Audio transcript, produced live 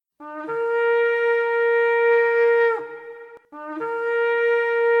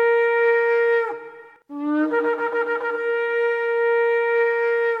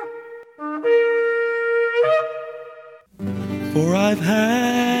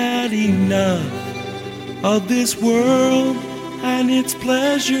had enough of this world and its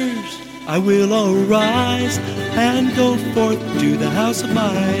pleasures. I will arise and go forth to the house of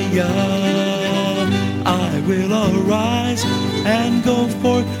my Yah. I will arise and go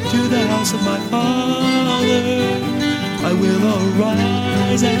forth to the house of my Father. I will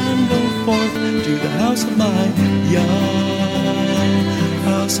arise and go forth to the house of my Yah.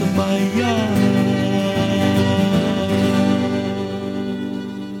 House of my Yah.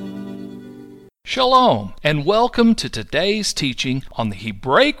 Shalom, and welcome to today's teaching on the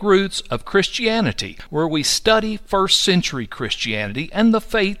Hebraic roots of Christianity, where we study first-century Christianity and the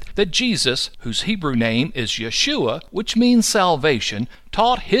faith that Jesus, whose Hebrew name is Yeshua, which means salvation,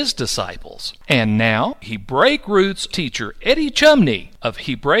 taught his disciples. And now, Hebraic roots teacher Eddie Chumney of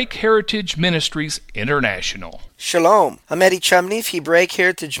Hebraic Heritage Ministries International. Shalom, I'm Eddie Chumney of Hebraic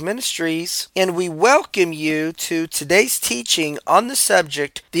Heritage Ministries, and we welcome you to today's teaching on the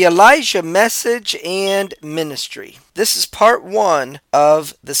subject, the Elijah Message and Ministry. This is part 1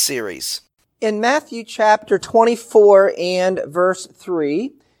 of the series. In Matthew chapter 24 and verse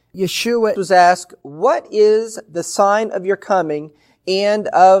 3, Yeshua was asked, "What is the sign of your coming and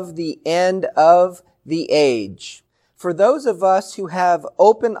of the end of the age?" For those of us who have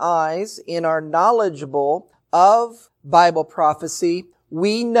open eyes and are knowledgeable of Bible prophecy,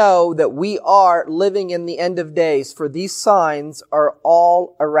 we know that we are living in the end of days, for these signs are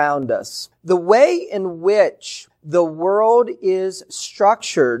all around us. The way in which the world is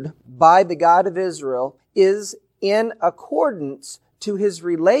structured by the God of Israel is in accordance to his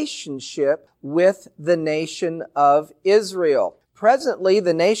relationship with the nation of Israel. Presently,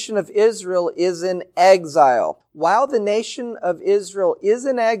 the nation of Israel is in exile. While the nation of Israel is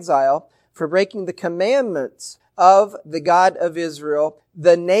in exile for breaking the commandments of the God of Israel,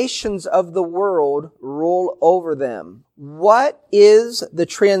 the nations of the world rule over them. What is the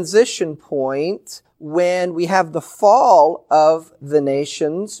transition point when we have the fall of the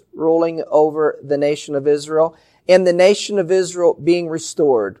nations ruling over the nation of Israel and the nation of Israel being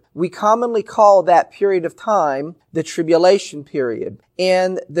restored? We commonly call that period of time the tribulation period.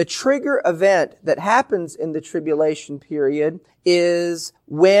 And the trigger event that happens in the tribulation period is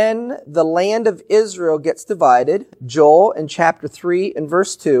when the land of Israel gets divided, Joel in chapter 3 and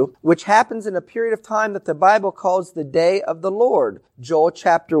verse 2, which happens in a period of time that the Bible calls the day of the Lord, Joel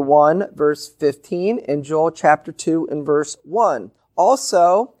chapter 1 verse 15 and Joel chapter 2 and verse 1.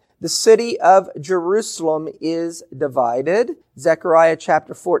 Also, the city of Jerusalem is divided, Zechariah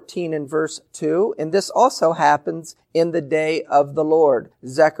chapter 14 and verse 2, and this also happens in the day of the Lord,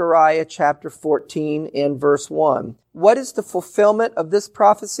 Zechariah chapter 14 and verse 1. What is the fulfillment of this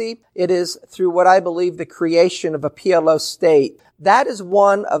prophecy? It is through what I believe the creation of a PLO state. That is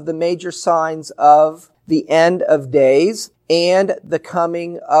one of the major signs of the end of days and the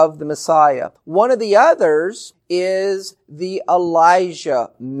coming of the Messiah. One of the others is the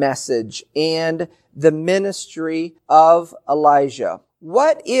Elijah message and the ministry of Elijah.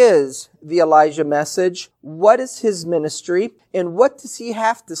 What is the Elijah message? What is his ministry? And what does he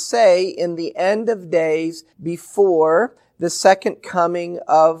have to say in the end of days before the second coming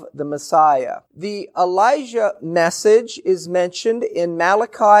of the Messiah? The Elijah message is mentioned in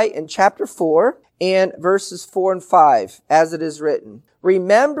Malachi in chapter 4 and verses 4 and 5, as it is written.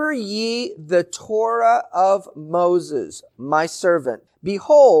 "Remember ye the Torah of Moses, my servant.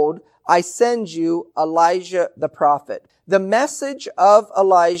 Behold, I send you Elijah the prophet." The message of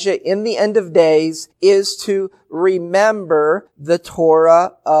Elijah in the end of days is to remember the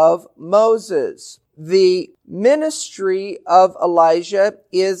Torah of Moses. The ministry of Elijah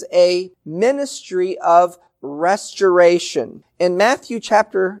is a ministry of restoration. In Matthew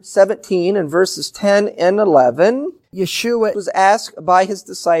chapter 17 and verses 10 and 11, Yeshua was asked by his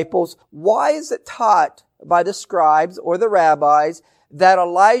disciples, why is it taught by the scribes or the rabbis that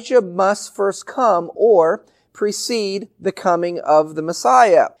Elijah must first come or precede the coming of the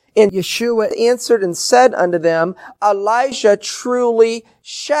Messiah? And Yeshua answered and said unto them, Elijah truly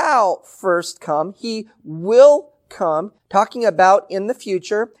shall first come. He will come, talking about in the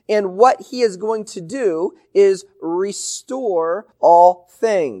future, and what he is going to do is restore all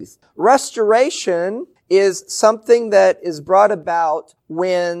things. Restoration is something that is brought about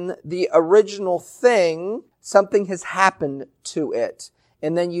when the original thing, something has happened to it,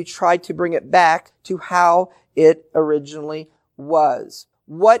 and then you try to bring it back to how it originally was.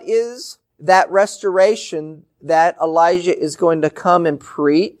 What is that restoration that Elijah is going to come and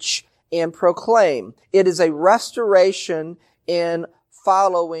preach and proclaim? It is a restoration in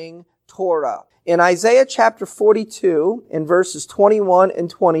following Torah. In Isaiah chapter 42, in verses 21 and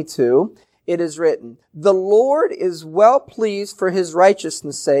 22, it is written, "The Lord is well pleased for his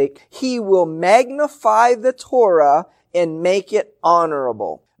righteousness' sake. He will magnify the Torah and make it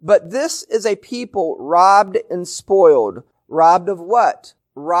honorable." But this is a people robbed and spoiled. Robbed of what?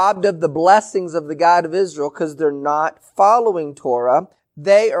 Robbed of the blessings of the God of Israel because they're not following Torah.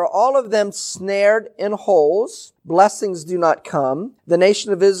 They are all of them snared in holes. Blessings do not come. The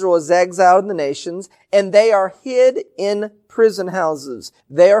nation of Israel is exiled in the nations, and they are hid in prison houses.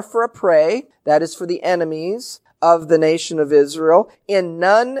 They are for a prey, that is for the enemies of the nation of Israel, and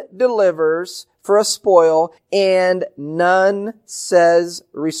none delivers for a spoil, and none says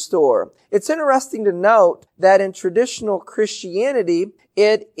restore. It's interesting to note that in traditional Christianity,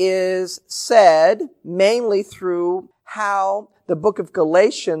 it is said, mainly through how the book of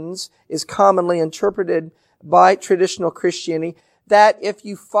Galatians is commonly interpreted by traditional Christianity, that if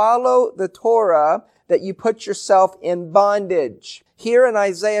you follow the Torah, that you put yourself in bondage. Here in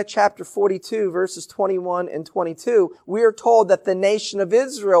Isaiah chapter 42, verses 21 and 22, we are told that the nation of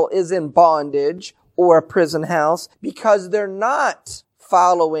Israel is in bondage or a prison house because they're not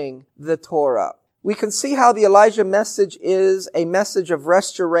following the Torah. We can see how the Elijah message is a message of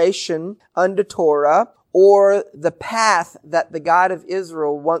restoration unto Torah, or the path that the God of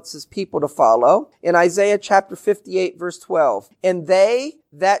Israel wants his people to follow. In Isaiah chapter 58, verse 12, "And they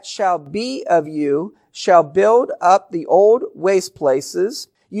that shall be of you shall build up the old waste places.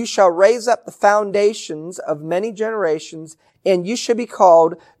 You shall raise up the foundations of many generations, and you shall be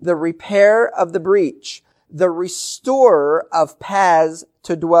called the repairer of the breach, the restorer of paths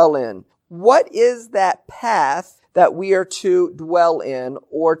to dwell in." What is that path that we are to dwell in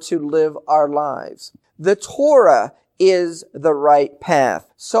or to live our lives? The Torah is the right path.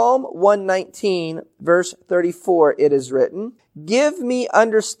 Psalm 119, verse 34, it is written, "Give me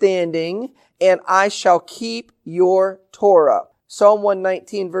understanding, and I shall keep your Torah." Psalm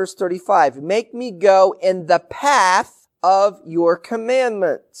 119, verse 35, "Make me go in the path of your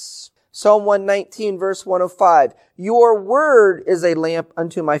commandments." Psalm 119, verse 105, "Your word is a lamp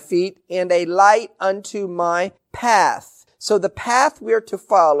unto my feet and a light unto my path." So the path we are to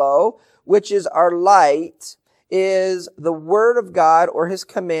follow, which is our light, is the word of God or his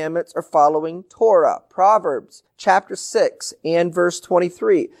commandments or following Torah. Proverbs chapter 6 and verse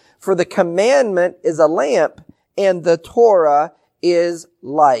 23, "For the commandment is a lamp and the Torah is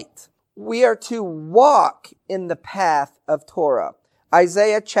light." We are to walk in the path of Torah.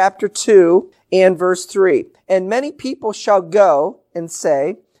 Isaiah chapter 2 and verse 3, "And many people shall go and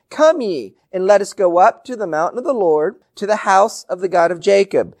say, Come ye, and let us go up to the mountain of the Lord, to the house of the God of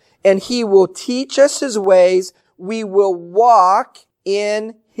Jacob. And he will teach us his ways. We will walk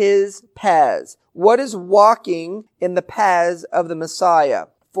in his paths." What is walking in the paths of the Messiah?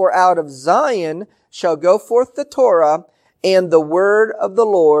 "For out of Zion shall go forth the Torah and the word of the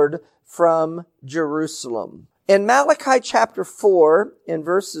Lord from Jerusalem." In Malachi chapter 4, in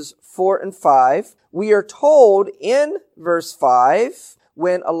verses 4 and 5, we are told in verse 5,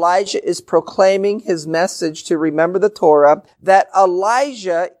 when Elijah is proclaiming his message to remember the Torah, that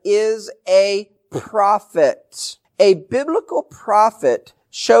Elijah is a prophet. A biblical prophet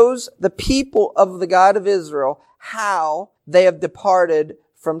shows the people of the God of Israel how they have departed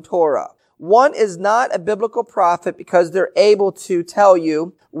from Torah. One is not a biblical prophet because they're able to tell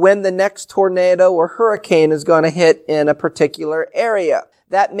you when the next tornado or hurricane is going to hit in a particular area.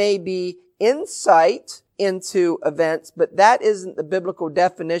 That may be insight into events, but that isn't the biblical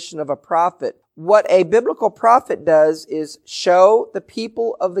definition of a prophet. What a biblical prophet does is show the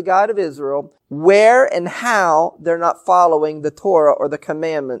people of the God of Israel where and how they're not following the Torah or the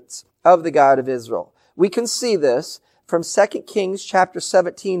commandments of the God of Israel. We can see this from 2 Kings chapter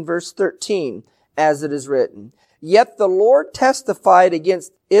 17, verse 13, as it is written, "Yet the Lord testified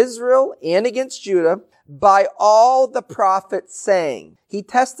against Israel and against Judah by all the prophets, saying," he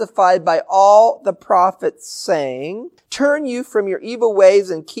testified by all the prophets, saying, "Turn you from your evil ways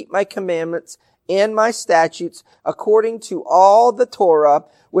and keep my commandments and my statutes according to all the Torah,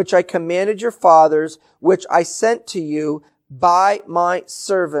 which I commanded your fathers, which I sent to you by my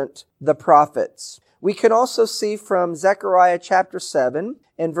servant, the prophets." We can also see from Zechariah chapter 7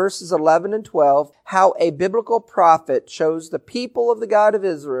 and verses 11 and 12 how a biblical prophet shows the people of the God of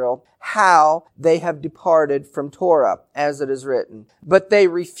Israel how they have departed from Torah, as it is written. "But they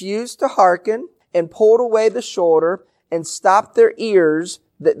refused to hearken and pulled away the shoulder and stopped their ears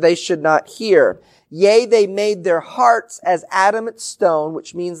that they should not hear. Yea, they made their hearts as adamant stone,"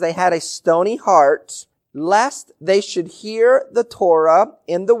 which means they had a stony heart, "lest they should hear the Torah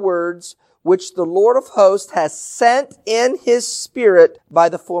and the words which the Lord of hosts has sent in his spirit by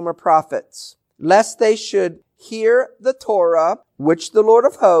the former prophets, lest they should hear the Torah, which the Lord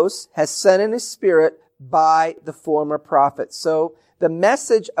of hosts has sent in his spirit by the former prophets. So the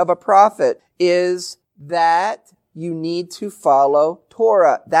message of a prophet is that you need to follow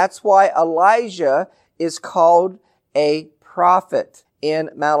Torah. That's why Elijah is called a prophet in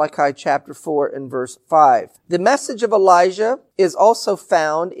Malachi chapter 4 and verse 5. The message of Elijah is also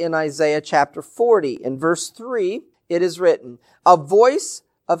found in Isaiah chapter 40. In verse 3, it is written, a voice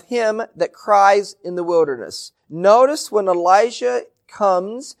of him that cries in the wilderness. Notice when Elijah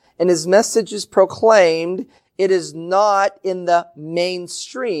comes and his message is proclaimed, it is not in the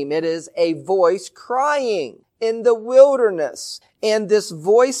mainstream. It is a voice crying in the wilderness. And this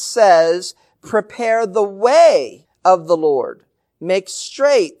voice says, prepare the way of the Lord. Make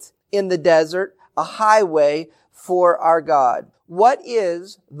straight in the desert a highway for our God. What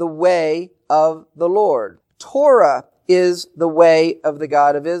is the way of the Lord? Torah is the way of the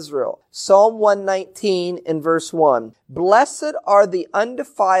God of Israel. Psalm 119 in verse 1. Blessed are the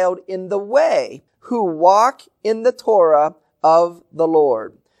undefiled in the way who walk in the Torah of the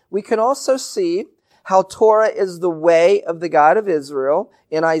Lord. We can also see how Torah is the way of the God of Israel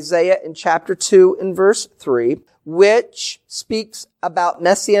in Isaiah in chapter 2 and verse 3, which speaks about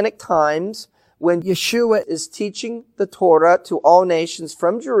messianic times when Yeshua is teaching the Torah to all nations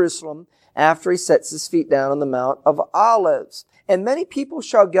from Jerusalem after he sets his feet down on the Mount of Olives. And many people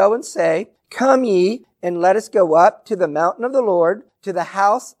shall go and say, come ye, and let us go up to the mountain of the Lord, to the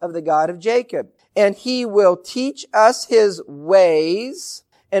house of the God of Jacob. And he will teach us his ways,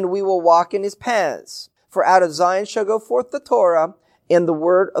 and we will walk in his paths. For out of Zion shall go forth the Torah, and the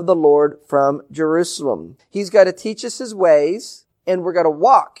word of the Lord from Jerusalem. He's got to teach us his ways, and we're going to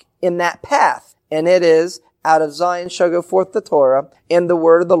walk in that path. And it is, out of Zion shall go forth the Torah, and the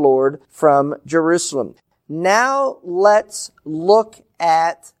word of the Lord from Jerusalem. Now let's look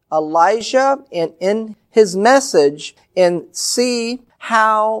at Elijah and in his message and see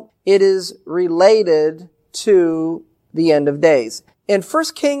how it is related to the end of days. In 1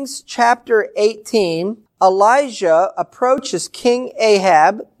 Kings chapter 18, Elijah approaches King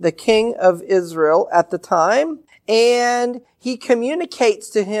Ahab, the king of Israel at the time, and he communicates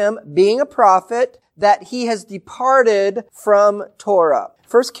to him, being a prophet, that he has departed from Torah.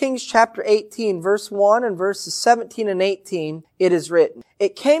 1 Kings chapter 18, verse 1 and verses 17 and 18, it is written,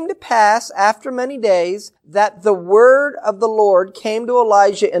 it came to pass after many days that the word of the Lord came to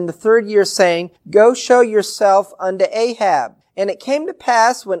Elijah in the 3rd year, saying, go show yourself unto Ahab. And it came to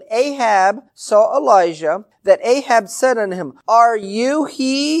pass when Ahab saw Elijah, that Ahab said unto him, are you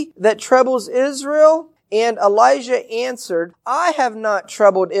he that troubles Israel? And Elijah answered, I have not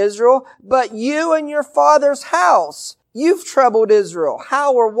troubled Israel, but you and your father's house. You've troubled Israel.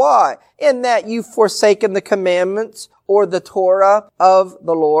 How or why? In that you've forsaken the commandments or the Torah of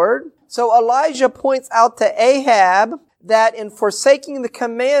the Lord. So Elijah points out to Ahab that in forsaking the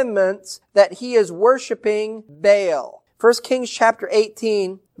commandments that he is worshiping Baal. 1 Kings chapter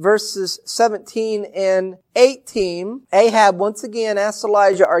 18, verses 17 and 18, Ahab once again asks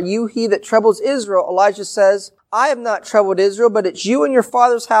Elijah, are you he that troubles Israel? Elijah says, I have not troubled Israel, but it's you and your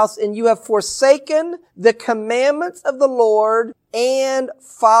father's house, and you have forsaken the commandments of the Lord and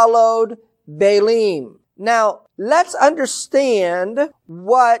followed Baalim. Now, let's understand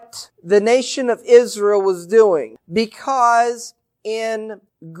what the nation of Israel was doing, because in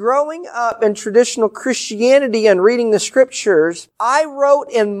growing up in traditional Christianity and reading the scriptures, I wrote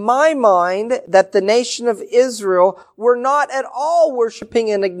in my mind that the nation of Israel were not at all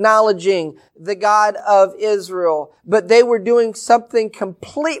worshiping and acknowledging the God of Israel, but they were doing something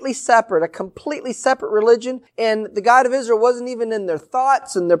completely separate, a completely separate religion, and the God of Israel wasn't even in their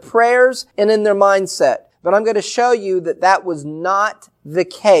thoughts and their prayers and in their mindset. But I'm going to show you that that was not the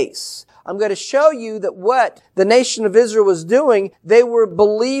case. I'm going to show you that what the nation of Israel was doing, they were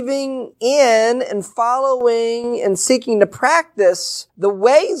believing in and following and seeking to practice the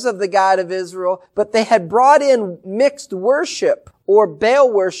ways of the God of Israel, but they had brought in mixed worship or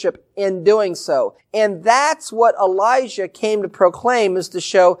Baal worship in doing so. And that's what Elijah came to proclaim, is to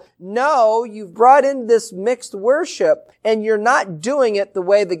show, no, you've brought in this mixed worship and you're not doing it the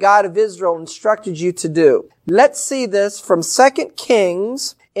way the God of Israel instructed you to do. Let's see this from 2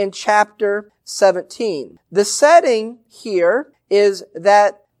 Kings in chapter 17. The setting here is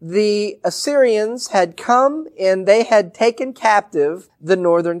that the Assyrians had come and they had taken captive the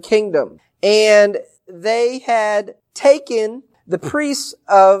northern kingdom. And they had taken the priests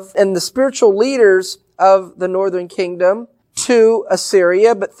and the spiritual leaders of the northern kingdom to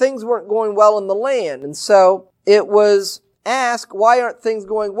Assyria, but things weren't going well in the land. And so it was asked, why aren't things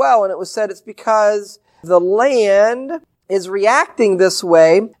going well? And it was said it's because the land is reacting this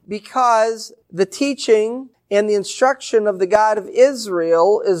way because the teaching and the instruction of the God of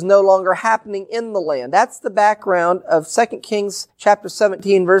Israel is no longer happening in the land. That's the background of 2 Kings chapter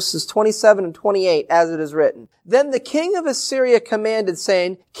 17, verses 27 and 28, as it is written. Then the king of Assyria commanded,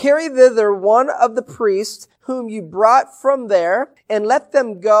 saying, Carry thither one of the priests whom you brought from there, and let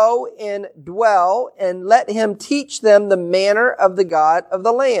them go and dwell, and let him teach them the manner of the God of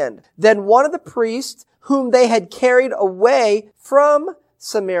the land. Then one of the priests whom they had carried away from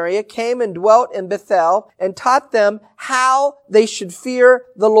Samaria came and dwelt in Bethel, and taught them how they should fear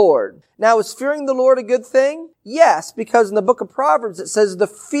the Lord. Now, is fearing the Lord a good thing? Yes, because in the book of Proverbs it says the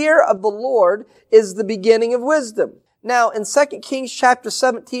fear of the Lord is the beginning of wisdom. Now, in 2 Kings chapter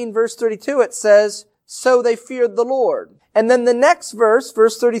 17, verse 32, it says, So they feared the Lord. And then the next verse,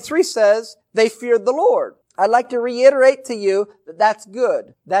 verse 33, says, They feared the Lord. I'd like to reiterate to you that that's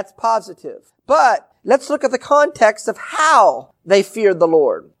good. That's positive. But let's look at the context of how they feared the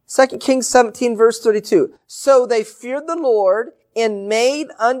Lord. 2 Kings 17, verse 32. So they feared the Lord and made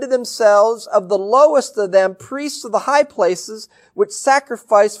unto themselves of the lowest of them priests of the high places, which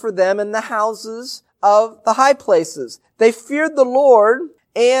sacrificed for them in the houses of the high places. They feared the Lord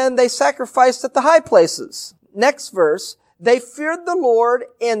and they sacrificed at the high places. Next verse. They feared the Lord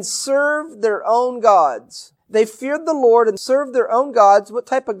and served their own gods. They feared the Lord and served their own gods. What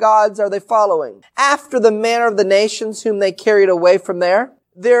type of gods are they following? After the manner of the nations whom they carried away from there.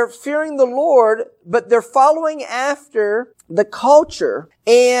 They're fearing the Lord, but they're following after the culture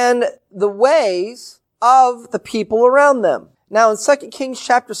and the ways of the people around them. Now in 2 Kings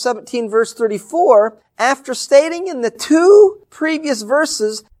chapter 17 verse 34, after stating in the two previous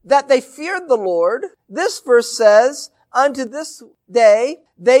verses that they feared the Lord, this verse says, Unto this day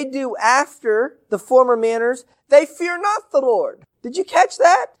they do after the former manners. They fear not the Lord. Did you catch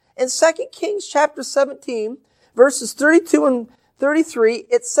that? In 2 Kings chapter 17, verses 32 and 33,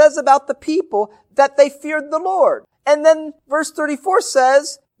 it says about the people that they feared the Lord. And then verse 34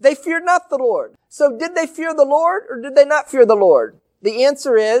 says, they feared not the Lord. So did they fear the Lord or did they not fear the Lord? The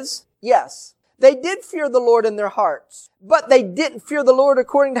answer is yes. They did fear the Lord in their hearts, but they didn't fear the Lord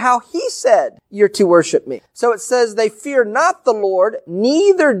according to how He said, you're to worship me. So it says they fear not the Lord,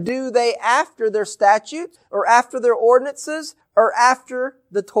 neither do they after their statutes or after their ordinances or after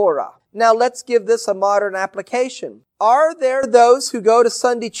the Torah. Now let's give this a modern application. Are there those who go to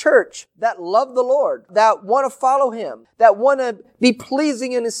Sunday church that love the Lord, that want to follow Him, that want to be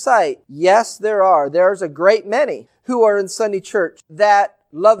pleasing in His sight? Yes, there are. There's a great many who are in Sunday church that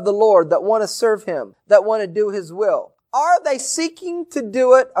love the Lord, that want to serve Him, that want to do His will. Are they seeking to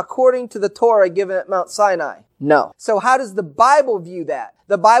do it according to the Torah given at Mount Sinai? No. So how does the Bible view that?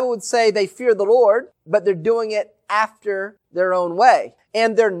 The Bible would say they fear the Lord, but they're doing it after their own way.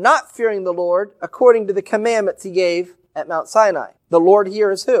 And they're not fearing the Lord according to the commandments He gave at Mount Sinai. The Lord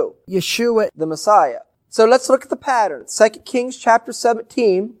here is who? Yeshua, the Messiah. So let's look at the pattern. 2 Kings chapter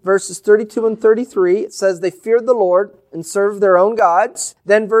 17, verses 32 and 33, it says they feared the Lord and served their own gods.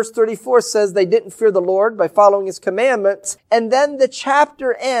 Then verse 34 says they didn't fear the Lord by following His commandments. And then the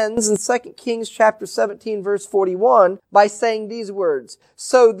chapter ends in 2 Kings chapter 17, verse 41 by saying these words,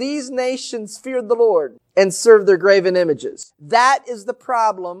 So these nations feared the Lord and served their graven images. That is the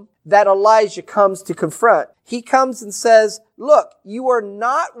problem that Elijah comes to confront. He comes and says, look, you are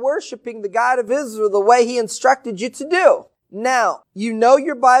not worshiping the God of Israel the way He instructed you to do. Now, you know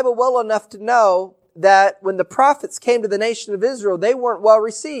your Bible well enough to know that when the prophets came to the nation of Israel, they weren't well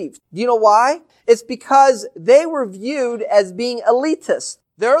received. Do you know why? It's because they were viewed as being elitist.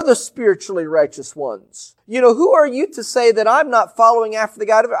 They're the spiritually righteous ones. You know, who are you to say that I'm not following after the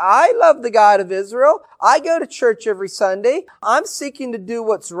God of Israel? I love the God of Israel. I go to church every Sunday. I'm seeking to do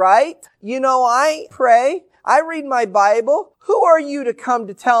what's right. You know, I pray. I read my Bible. Who are you to come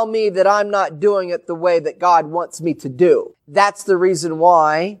to tell me that I'm not doing it the way that God wants me to do? That's the reason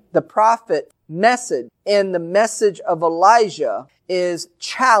why the prophet message and the message of Elijah is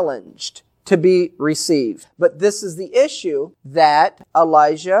challenged to be received. But this is the issue that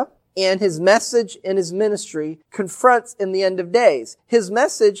Elijah and his message and his ministry confronts in the end of days. His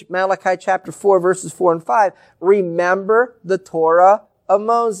message, Malachi chapter 4, verses 4 and 5, remember the Torah of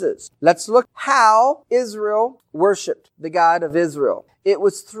Moses. Let's look how Israel worshiped the God of Israel. It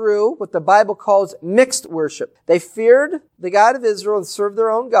was through what the Bible calls mixed worship. They feared the God of Israel and served their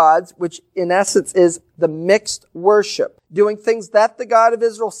own gods, which in essence is the mixed worship. Doing things that the God of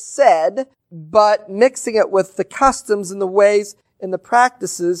Israel said, but mixing it with the customs and the ways and the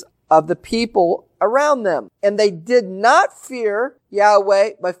practices of the people around them. And they did not fear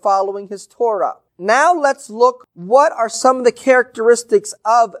Yahweh by following His Torah. Now let's look what are some of the characteristics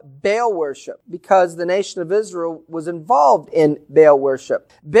of Baal worship, because the nation of Israel was involved in Baal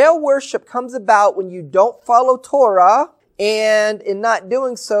worship. Baal worship comes about when you don't follow Torah, and in not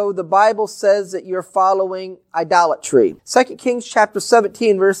doing so, the Bible says that you're following idolatry. 2 Kings chapter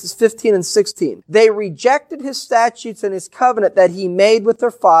 17, verses 15 and 16. They rejected his statutes and his covenant that he made with their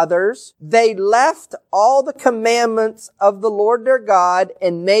fathers. They left all the commandments of the Lord their God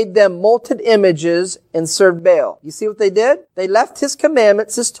and made them molten images and served Baal. You see what they did? They left his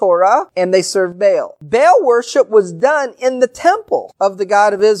commandments, his Torah, and they served Baal. Baal worship was done in the temple of the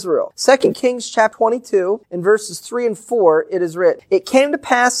God of Israel. 2 Kings chapter 22, in verses 3 and 4, it is written, "It came to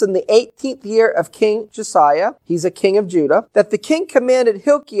pass in the 18th year of King Josiah," he's a king of Judah, "that the king commanded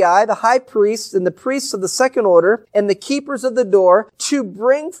Hilkiah, the high priest, and the priests of the second order, and the keepers of the door, to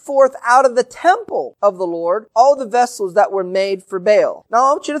bring forth out of the temple of the Lord all the vessels that were made for Baal." Now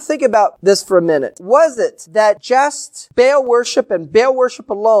I want you to think about this for a minute. Was it that just Baal worship and Baal worship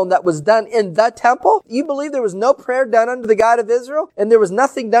alone that was done in the temple? You believe there was no prayer done unto the God of Israel, and there was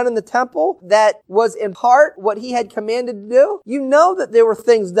nothing done in the temple that was in part what he had commanded to do? You know that there were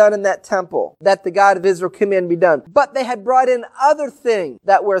things done in that temple that the God of Israel commanded be done. But they had brought in other things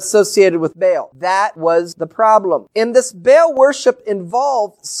that were associated with Baal. That was the problem. And this Baal worship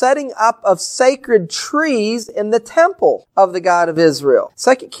involved setting up of sacred trees in the temple of the God of Israel.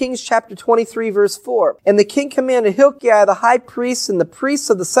 2 Kings chapter 23 verse 4. "And the king commanded Hilkiah the high priest and the priests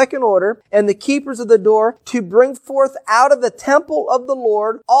of the second order and the keepers of the door to bring forth out of the temple of the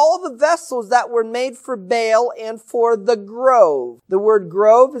Lord all the vessels that were made for Baal and for the grove." The word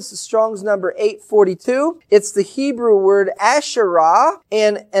grove is the Strong's number 842. It's the Hebrew word Asherah,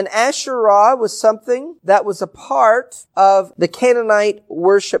 and an Asherah was something that was a part of the Canaanite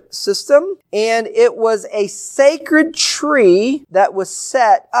worship system, and it was a sacred tree that was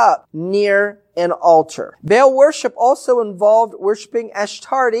set up near an altar. Baal worship also involved worshiping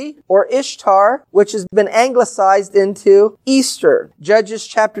Ashtarti or Ishtar, which has been anglicized into Easter. Judges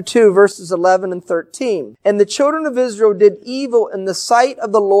chapter 2 verses 11 and 13. "And the children of Israel did evil in the sight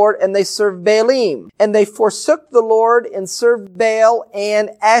of the Lord, and they served Baalim. And they forsook the Lord and served Baal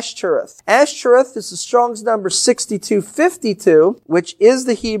and Ashtoreth." Ashtoreth is the Strong's number 6252, which is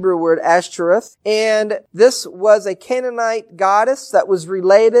the Hebrew word Ashtoreth. And this was a Canaanite goddess that was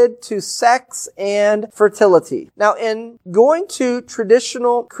related to sex and fertility. Now, in going to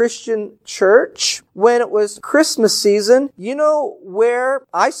traditional Christian church, when it was Christmas season, you know where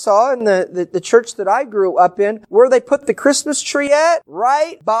I saw in the church that I grew up in, where they put the Christmas tree at?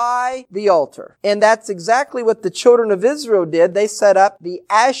 Right by the altar. And that's exactly what the children of Israel did. They set up the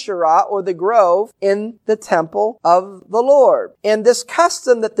Asherah or the grove in the temple of the Lord. And this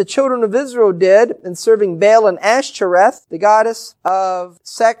custom that the children of Israel did in serving Baal and Ashtoreth, the goddess of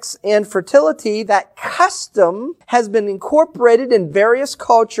sex and fertility, that custom has been incorporated in various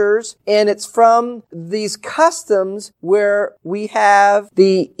cultures, and it's from these customs where we have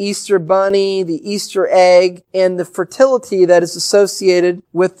the Easter bunny, the Easter egg, and the fertility that is associated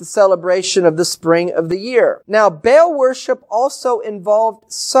with the celebration of the spring of the year. Now, Baal worship also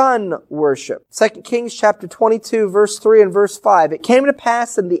involved sun worship. 2 Kings chapter 22, verse 3 and verse 5. "It came to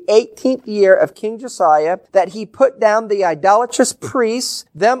pass in the 18th year of King Josiah that he put down the idolatrous priests,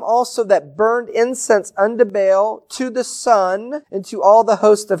 them also that burned incense unto Baal, to the sun, and to all the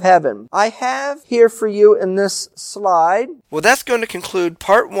host of heaven." I have here for you in this slide. Well, that's going to conclude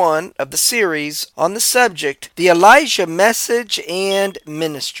part 1 of the series on the subject, the Elijah Message and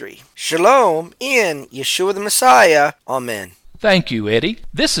Ministry. Shalom in Yeshua the Messiah. Amen. Thank you, Eddie.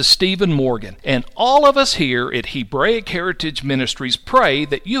 This is Stephen Morgan, and all of us here at Hebraic Heritage Ministries pray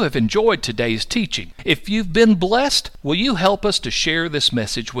that you have enjoyed today's teaching. If you've been blessed, will you help us to share this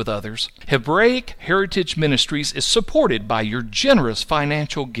message with others? Hebraic Heritage Ministries is supported by your generous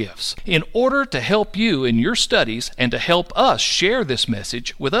financial gifts. In order to help you in your studies and to help us share this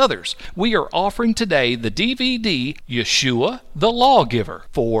message with others, we are offering today the DVD Yeshua the Lawgiver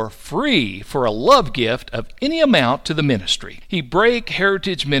for free for a love gift of any amount to the ministry. Hebraic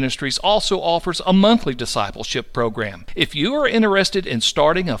Heritage Ministries also offers a monthly discipleship program. If you are interested in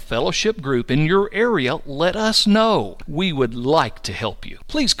starting a fellowship group in your area, let us know. We would like to help you.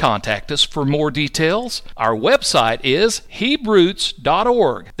 Please contact us for more details. Our website is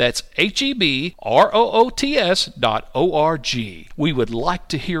Hebroots.org. That's HEBROOTS.org. We would like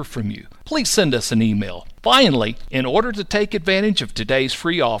to hear from you. Please send us an email. Finally, in order to take advantage of today's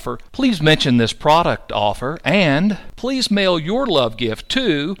free offer, please mention this product offer and please mail your love gift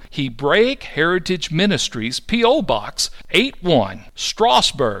to Hebraic Heritage Ministries, P.O. Box 81,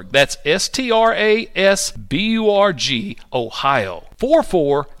 Strasburg, that's Strasburg, Ohio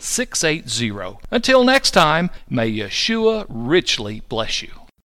 44680. Until next time, may Yeshua richly bless you.